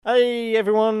Hey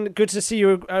everyone, good to see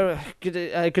you.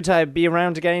 Good to be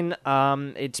around again.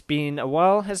 It's been a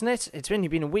while, hasn't it? It's only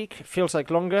been a week. It feels like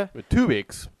longer. 2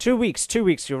 weeks. 2 weeks. 2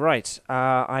 weeks. You're right.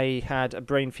 I had a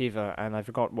brain fever and I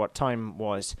forgot what time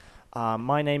was.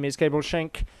 My name is Gabez.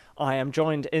 I am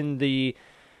joined in the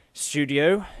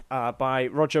studio by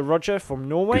Roger from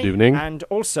Norway. Good evening. And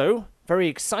also, very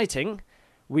exciting,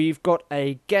 we've got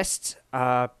a guest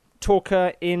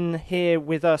talker in here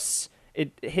with us.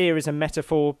 Here is a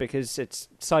metaphor because it's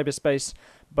cyberspace,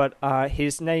 but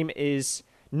his name is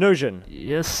Jon N.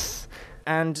 Yes.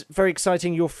 And very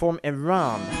exciting, you're from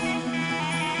Iran.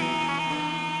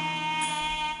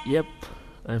 Yep,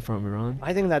 I'm from Iran.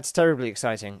 I think that's terribly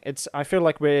exciting. I feel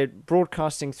like we're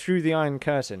broadcasting through the Iron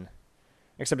Curtain.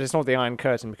 Except it's not the Iron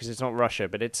Curtain because it's not Russia,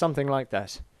 but it's something like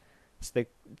that. It's the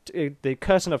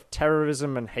curtain of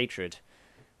terrorism and hatred.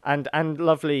 And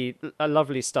lovely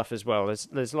stuff as well.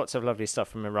 There's lots of lovely stuff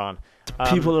from Iran.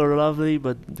 People are lovely,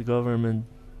 but the government,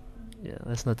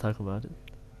 let's not talk about it.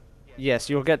 Yes,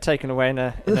 you'll get taken away in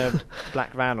a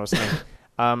black van or something.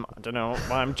 I don't know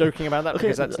why I'm joking about that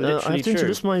because that's literally I have to true.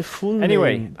 introduce my full name.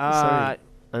 Anyway, Sorry.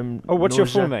 I'm what's your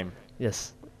full name?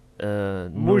 Yes.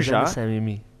 Muja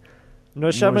Samimi. No,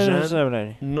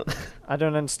 I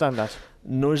don't understand that.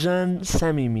 Jon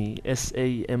Samimi.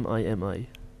 Samimi.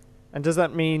 And does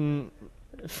that mean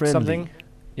Friendly. something?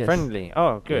 Yes. Friendly.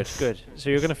 Oh, good, Yes. good. So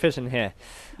you're going to fit in here.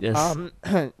 Yes.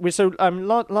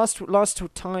 Last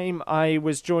time I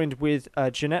was joined with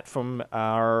Jon N from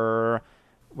where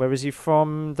was he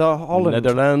from? The Holland.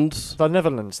 Netherlands. The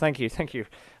Netherlands. Thank you.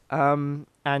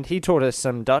 And he taught us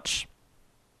some Dutch.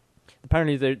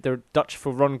 Apparently, they're Dutch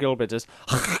for Ron Gilbert is.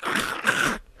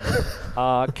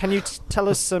 Can you tell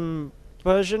us some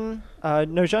Persian,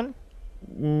 Jon?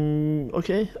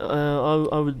 Okay.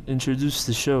 I would introduce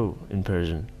the show in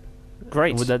Persian.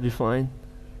 Great. Would that be fine?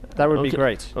 That would be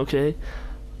great. Okay,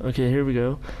 here we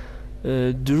go.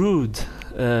 درود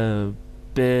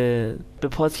به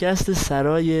پادکست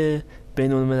سرای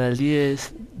بین المللی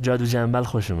جادو جنبل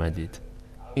خوش اومدید.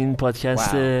 این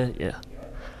پادکست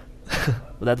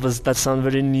that sound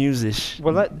very newsish.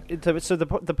 Well, so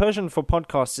the Persian for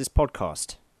podcast is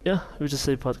podcast. Yeah, we just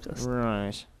say podcast.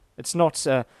 Right. It's not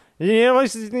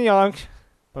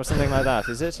or something like that,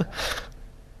 is it?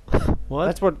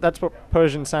 What? That's what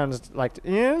Persian sounds like.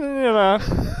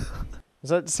 Does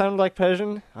that sound like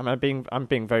Persian? I'm being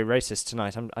very racist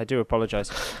tonight. I do apologize.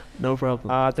 No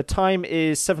problem. The time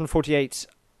is 7:48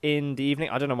 in the evening.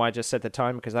 I don't know why I just said the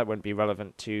time because that won't be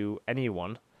relevant to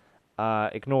anyone.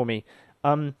 Ignore me.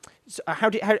 So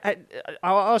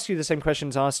I'll ask you the same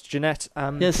questions I asked Jeanette.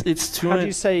 Yes, it's true. How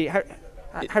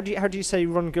do you say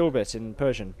Ron Gilbert in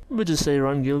Persian? We just say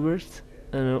Ron Gilbert.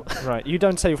 I know. Right, you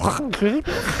don't say Ron Gilbert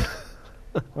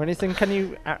or anything. Can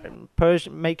you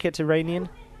make it Iranian?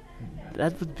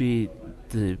 That would be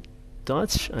the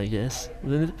Dutch, I guess.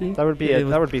 Wouldn't it be?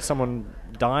 That would be someone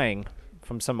dying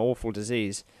from some awful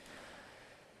disease.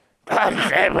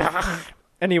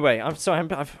 Anyway, I'm sorry.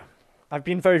 I've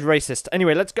been very racist.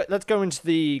 Anyway, let's go into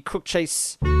the Crook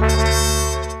Chase.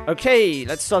 Okay,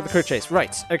 let's start the Crook Chase.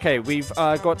 Right. Okay, we've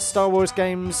got Star Wars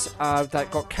games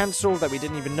that got cancelled that we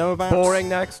didn't even know about. Boring.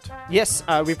 Next. Yes,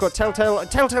 we've got Telltale.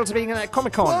 Telltale's being at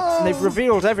Comic-Con. They've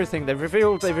revealed everything. They've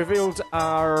revealed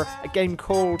a game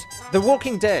called The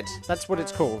Walking Dead. That's what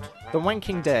it's called. The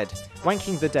Wanking Dead.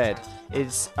 Wanking the Dead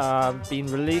is being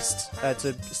released. It's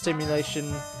a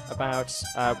stimulation about...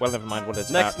 well, never mind what it's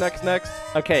about. Next.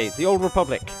 Okay, The Old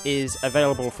Republic is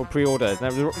available for pre-order. Now,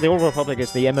 The Old Republic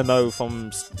is the MMO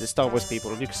from the Star Wars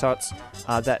people, LucasArts,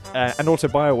 and also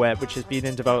BioWare, which has been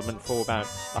in development for about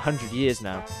 100 years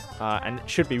now, and it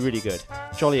should be really good.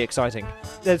 Jolly exciting.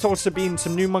 There's also been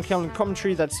some new Monkey Island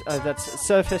commentary that's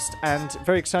surfaced, and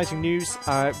very exciting news.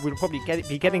 We'll probably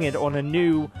be getting it on a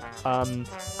new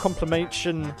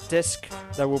compilation disc.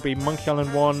 There will be Monkey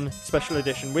Island 1 Special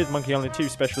Edition with Monkey Island 2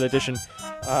 Special Edition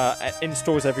in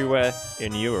stores everywhere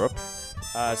in Europe.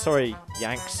 Sorry,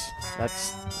 Yanks.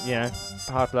 That's,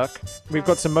 hard luck. We've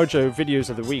got some Mojo videos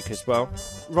of the week as well.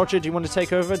 Roger, do you want to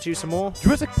take over? Do some more?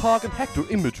 Jurassic Park and Hector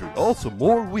imagery. Also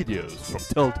more videos from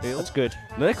Telltale. That's good.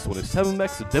 Next one is 7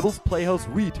 Max The Devil's Playhouse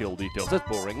retail details. That's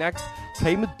boring. Next,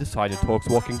 Payment Designer Talks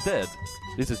Walking Dead.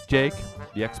 This is Jake,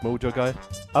 the ex-Mojo guy.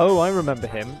 Oh, I remember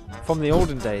him from the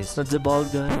olden days. Not the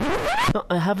bald guy. No,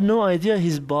 I have no idea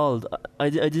he's bald. I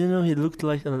didn't know he looked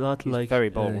like a lot like very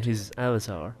bald. His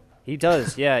avatar. He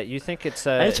does, yeah. You think it's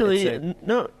actually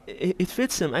no, it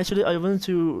fits him. Actually, I wanted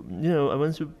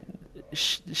to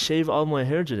shave all my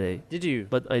hair today. Did you?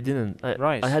 But I didn't.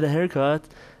 Right. I had a haircut,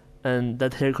 and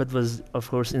that haircut was, of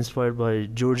course, inspired by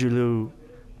Georgie Liu.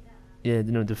 Yeah,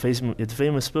 the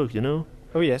famous book,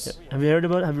 Oh yes. Have you heard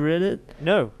about it? Have you read it?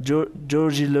 No.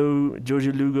 Georgie Lou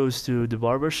goes to the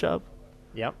barber shop.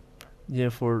 Yep. Yeah,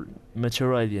 for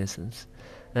mature ID essence,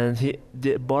 and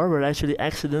the barber actually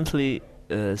accidentally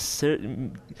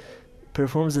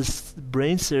performs this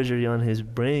brain surgery on his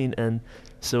brain, and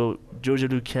so Georgie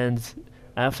Lou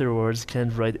afterwards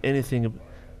can't write anything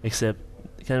except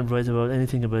can't write about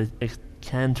anything about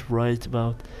can't write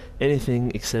about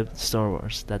anything except Star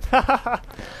Wars.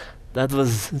 That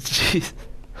was jeez.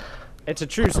 It's a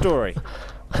true story.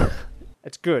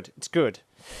 It's good. It's good.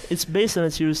 It's based on a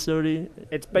true story.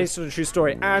 It's based on a true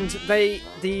story. And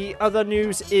the other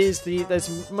news is there's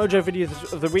Mojo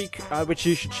Videos of the Week, which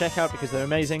you should check out because they're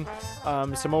amazing.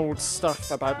 Some old stuff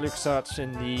about LucasArts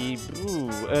in the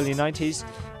early 90s,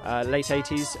 late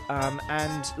 80s.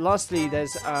 And lastly,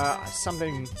 there's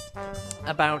something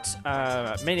about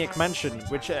Maniac Mansion,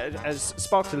 which has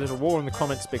sparked a little war in the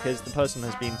comments because the person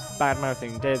has been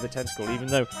bad-mouthing Day of the Tentacle, even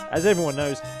though, as everyone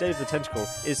knows, Day of the Tentacle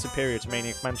is superior to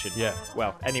Maniac Mansion. Yeah.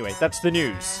 Well, anyway, that's the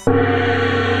news.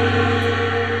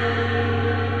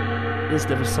 Yes,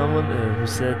 there was someone who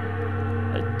said,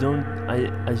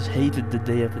 I hated the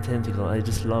Day of the Tentacle. I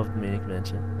just loved Maniac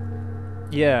Mansion.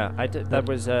 Yeah, I did. That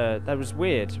was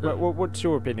weird. What's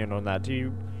your opinion on that?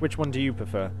 Which one do you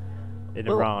prefer in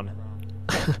Iran?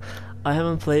 I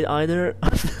haven't played either.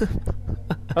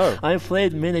 Oh. I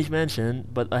played Maniac Mansion,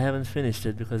 but I haven't finished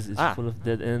it because it's full of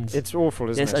dead ends. It's awful,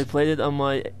 isn't it? Yes, I played it on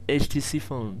my HTC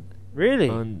phone.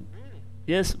 Really?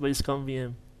 Yes, by Scum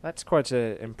VM. That's quite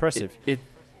impressive.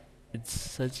 It's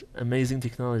such amazing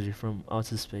technology from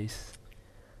outer space.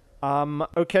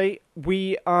 Okay,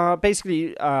 we are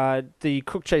basically the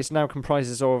Cook Chase now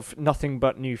comprises of nothing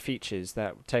but new features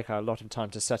that take a lot of time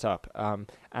to set up.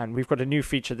 And we've got a new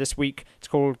feature this week. It's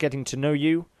called Getting to Know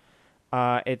You.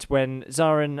 It's when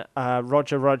Zaarin,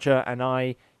 Roger, and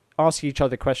I ask each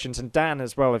other questions, and Dan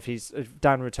as well. If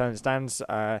Dan returns, Dan's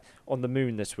on the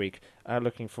moon this week,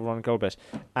 looking for Ron Gilbert.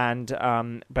 And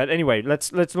but anyway,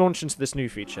 let's launch into this new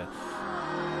feature.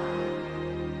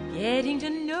 Getting to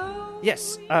know.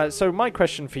 Yes. So my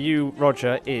question for you,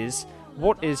 Roger, is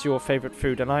what is your favourite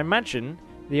food? And I imagine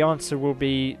the answer will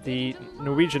be the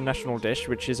Norwegian national dish,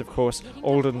 which is of course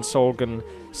Olden Solgen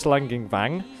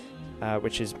Slangingvang,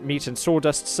 which is meat and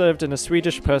sawdust served in a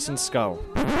Swedish person's skull.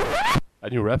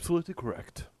 And you're absolutely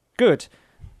correct. Good.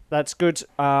 That's good.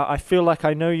 I feel like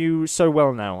I know you so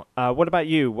well now. What about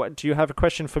you? Do you have a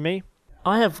question for me?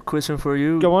 I have a question for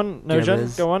you. Go on, Nojan.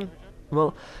 Gabez. Go on.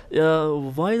 Well,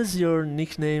 why does your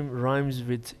nickname rhymes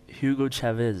with Hugo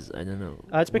Chavez? I don't know.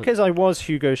 It's because I was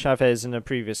Hugo Chavez in a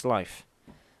previous life.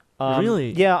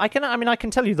 Really? Yeah, I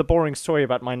can tell you the boring story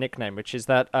about my nickname, which is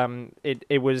that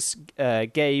it was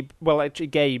Gabe. Well, actually,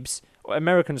 Gabe's.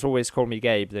 Americans always call me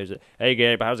Gabe. There's hey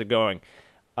Gabe, how's it going?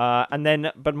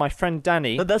 But my friend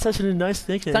Danny. But that's actually a nice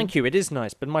nickname. Thank you. It is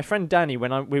nice. But my friend Danny,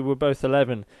 when we were both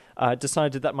 11,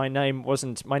 decided that my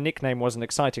nickname wasn't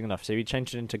exciting enough, so he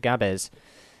changed it into Gabez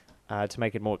to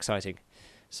make it more exciting.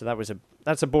 So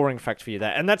that's a boring fact for you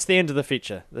there, and that's the end of the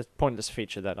feature, the pointless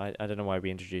feature that I don't know why we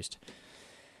introduced.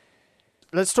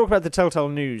 Let's talk about the Telltale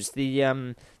news. What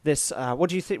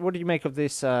do you think? What do you make of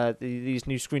this? These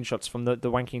new screenshots from the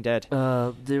Wanking Dead?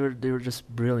 They were just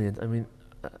brilliant. I mean,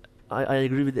 I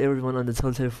agree with everyone on the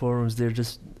Telltale forums. They're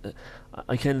just.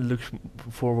 I can't look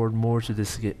forward more to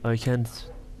this game. I can't.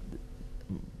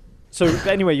 So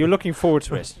anyway, you're looking forward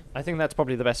to it. I think that's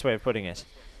probably the best way of putting it.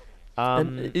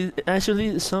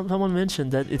 Actually, someone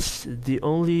mentioned that it's the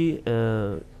only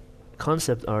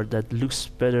concept art that looks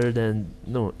better than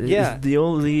it's the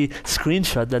only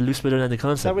screenshot that looks better than the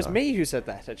concept art. That was me who said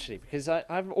that, actually, because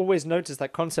I've always noticed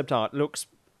that concept art looks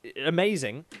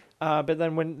amazing, but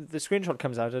then when the screenshot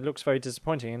comes out, it looks very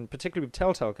disappointing, and particularly with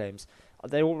Telltale games,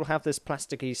 they all have this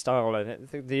plasticky style, and I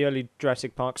think the early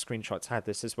Jurassic Park screenshots had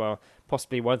this as well,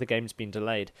 possibly why the game's been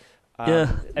delayed.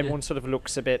 Everyone sort of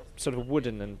looks a bit sort of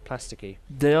wooden and plasticky.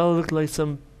 They all look like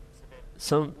some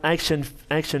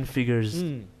action figures.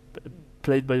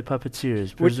 Played by the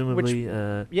puppeteers, presumably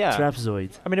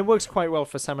Trapezoid. I mean, it works quite well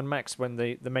for Sam and Max when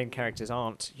the main characters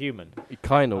aren't human. It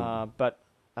kind of.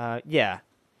 Yeah.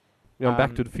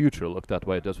 Back to the Future looked that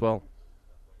way as well.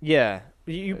 Yeah.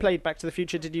 You played Back to the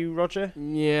Future, did you, Roger?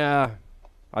 Yeah.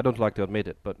 I don't like to admit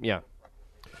it, but yeah.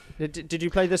 Did you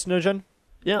play this, Nurjan?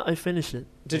 Yeah, I finished it.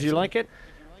 Did you like it?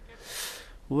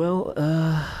 Well,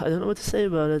 I don't know what to say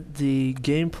about it. The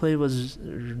gameplay was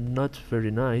not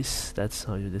very nice. That's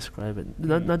how you describe it.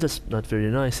 Not just not very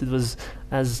nice. It was,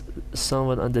 as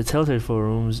someone on the Telltale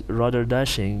forums, rather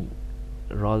dashing.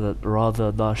 Rather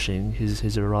dashing.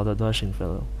 He's a rather dashing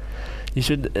fellow. You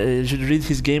should read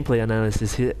his gameplay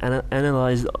analysis. He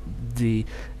analyzed the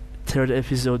third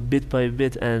episode bit by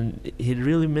bit, and he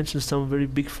really mentioned some very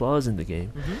big flaws in the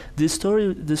game. The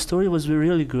story was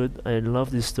really good. I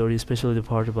love this story, especially the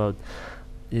part about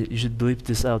you should bleep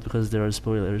this out because there are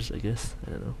spoilers, I guess. I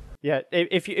don't know. Yeah,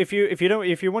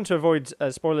 if you want to avoid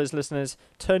spoilers, listeners,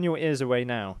 turn your ears away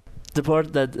now. The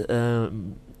part that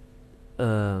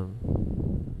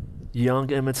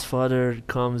young Emmett's father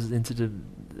comes into the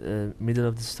middle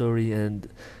of the story, and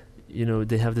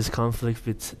they have this conflict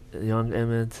with young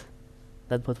Emmett.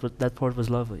 That part was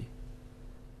lovely.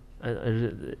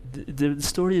 The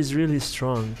story is really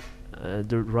strong.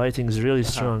 The writing is really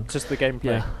strong. Just the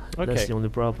gameplay. Yeah, okay. That's the only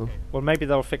problem. Well, maybe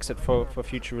they'll fix it for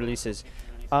future releases.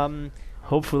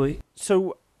 Hopefully.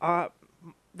 So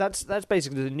that's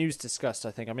basically the news discussed.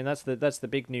 I think. I mean, that's the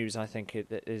big news. I think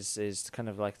it is kind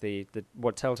of like the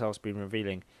what Telltale's been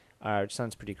revealing. It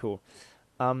sounds pretty cool.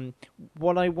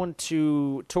 What I want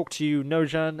to talk to you,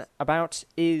 Nojan, about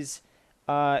is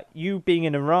you being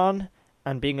in Iran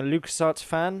and being a LucasArts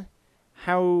fan.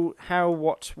 How,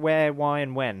 what, where, why,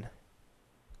 and when?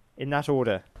 In that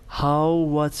order. How,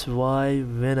 what, why,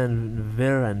 when, and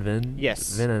where, and when.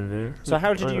 Yes. When and where. So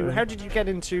how did you get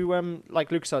into like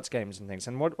LucasArts games and things?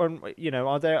 And what are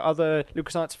there other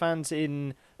LucasArts fans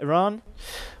in Iran?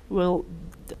 Well,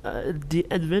 the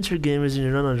adventure gamers in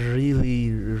Iran are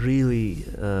really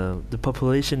the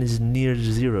population is near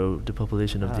zero. The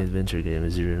population of the adventure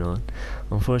gamers in Iran,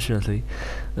 unfortunately,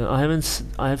 I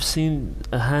have seen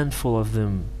a handful of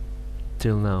them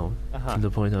till now, to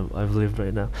the point I've lived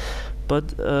right now.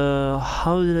 But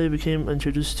how did I become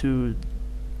introduced to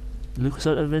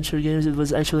LucasArts adventure games? It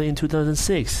was actually in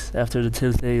 2006 after the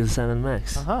Telltale Sam &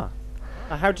 Max.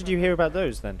 How did you hear about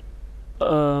those then?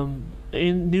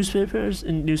 In newspapers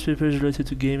related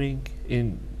to gaming,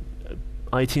 in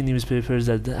IT newspapers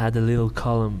that had a little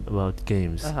column about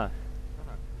games.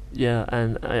 Yeah,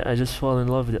 and I just fall in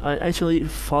love with it. I actually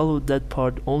followed that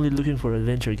part only looking for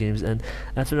adventure games, and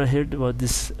after I heard about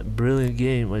this brilliant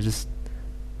game, I just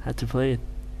had to play it.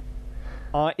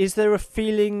 Is there a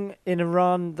feeling in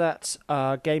Iran that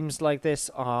games like this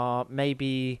are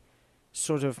maybe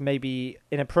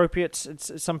inappropriate,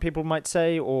 some people might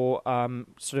say, or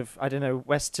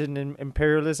Western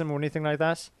imperialism or anything like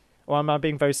that? Or am I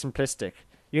being very simplistic?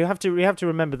 You have to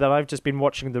remember that I've just been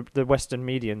watching the Western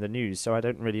media and the news, so I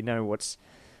don't really know what's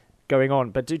going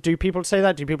on. But do people say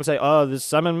that? Do people say, "Oh, this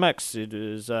Sam & Max, it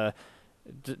is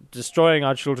destroying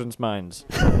our children's minds"?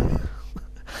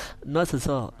 Not at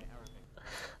all.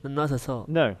 Not at all.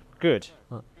 No, good.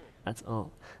 At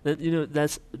all.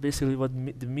 That's basically what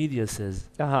the media says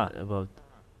about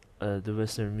the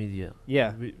Western media.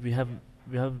 Yeah. We have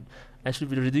actually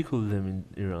we ridicule them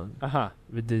in Iran.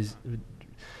 With this,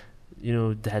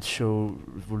 that show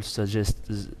will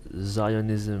suggest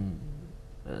Zionism,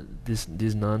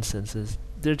 these nonsenses.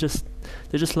 They just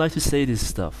like to say this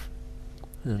stuff.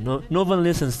 No one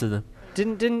listens to them.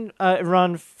 Didn't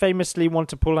Iran famously want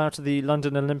to pull out of the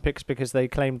London Olympics because they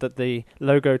claimed that the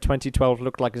logo 2012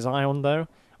 looked like Zion, though?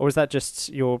 Or is that just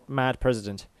your mad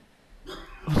president?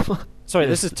 Sorry,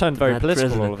 this has turned very political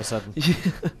president. All of a sudden.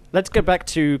 Let's go back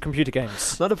to computer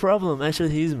games. Not a problem.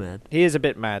 Actually, he's mad. He is a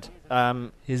bit mad.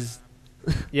 He's...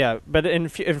 yeah, but in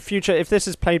future, if this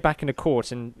is played back in a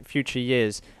court in future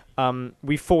years,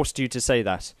 we forced you to say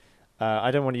that.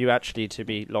 I don't want you actually to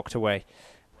be locked away.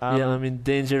 I'm in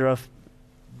danger of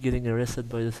getting arrested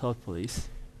by the thought police.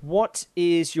 What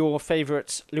is your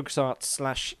favourite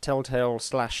LucasArts / Telltale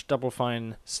 / Double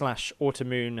Fine /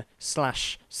 Automoon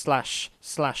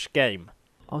 / game?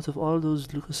 Out of all those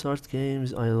LucasArts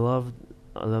games, I love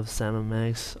Sam &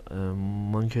 Max,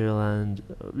 Monkey Island,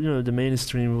 the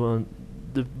mainstream one,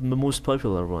 the most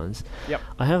popular ones. Yep.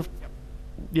 I have,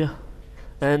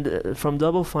 and from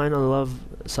Double Fine, I love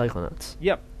Psychonauts.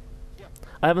 Yep.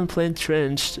 I haven't played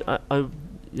Trenched.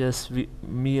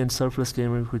 Me and Surplus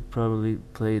Gamer could probably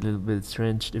play a little bit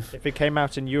Trenched if it came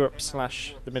out in Europe /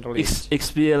 the Middle East.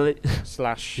 XBLA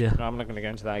 / No, I'm not going to go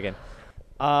into that again.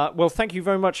 Well, thank you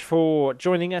very much for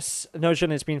joining us,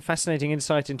 Nojan. It's been fascinating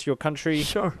insight into your country,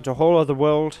 into a whole other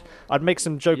world. I'd make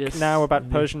some joke now about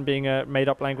Persian being a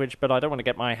made-up language, but I don't want to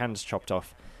get my hands chopped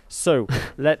off. So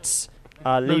let's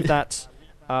leave that.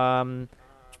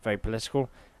 Very political.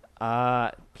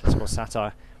 Political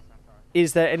satire.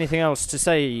 Is there anything else to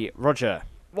say, Roger?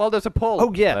 Well, there's a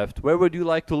poll left. Where would you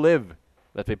like to live?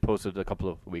 That we posted a couple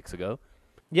of weeks ago.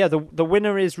 Yeah, the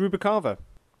winner is Rubicava.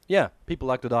 Yeah, people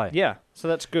like to die. Yeah, so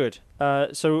that's good.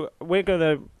 So we're going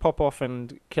to pop off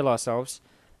and kill ourselves.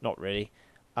 Not really.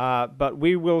 But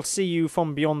we will see you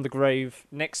from beyond the grave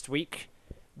next week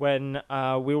when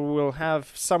we will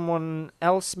have someone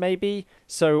else maybe.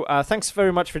 So thanks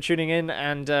very much for tuning in,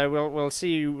 and we'll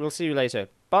see you later.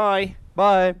 Bye.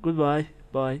 Bye. Goodbye.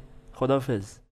 Bye. Khodafez.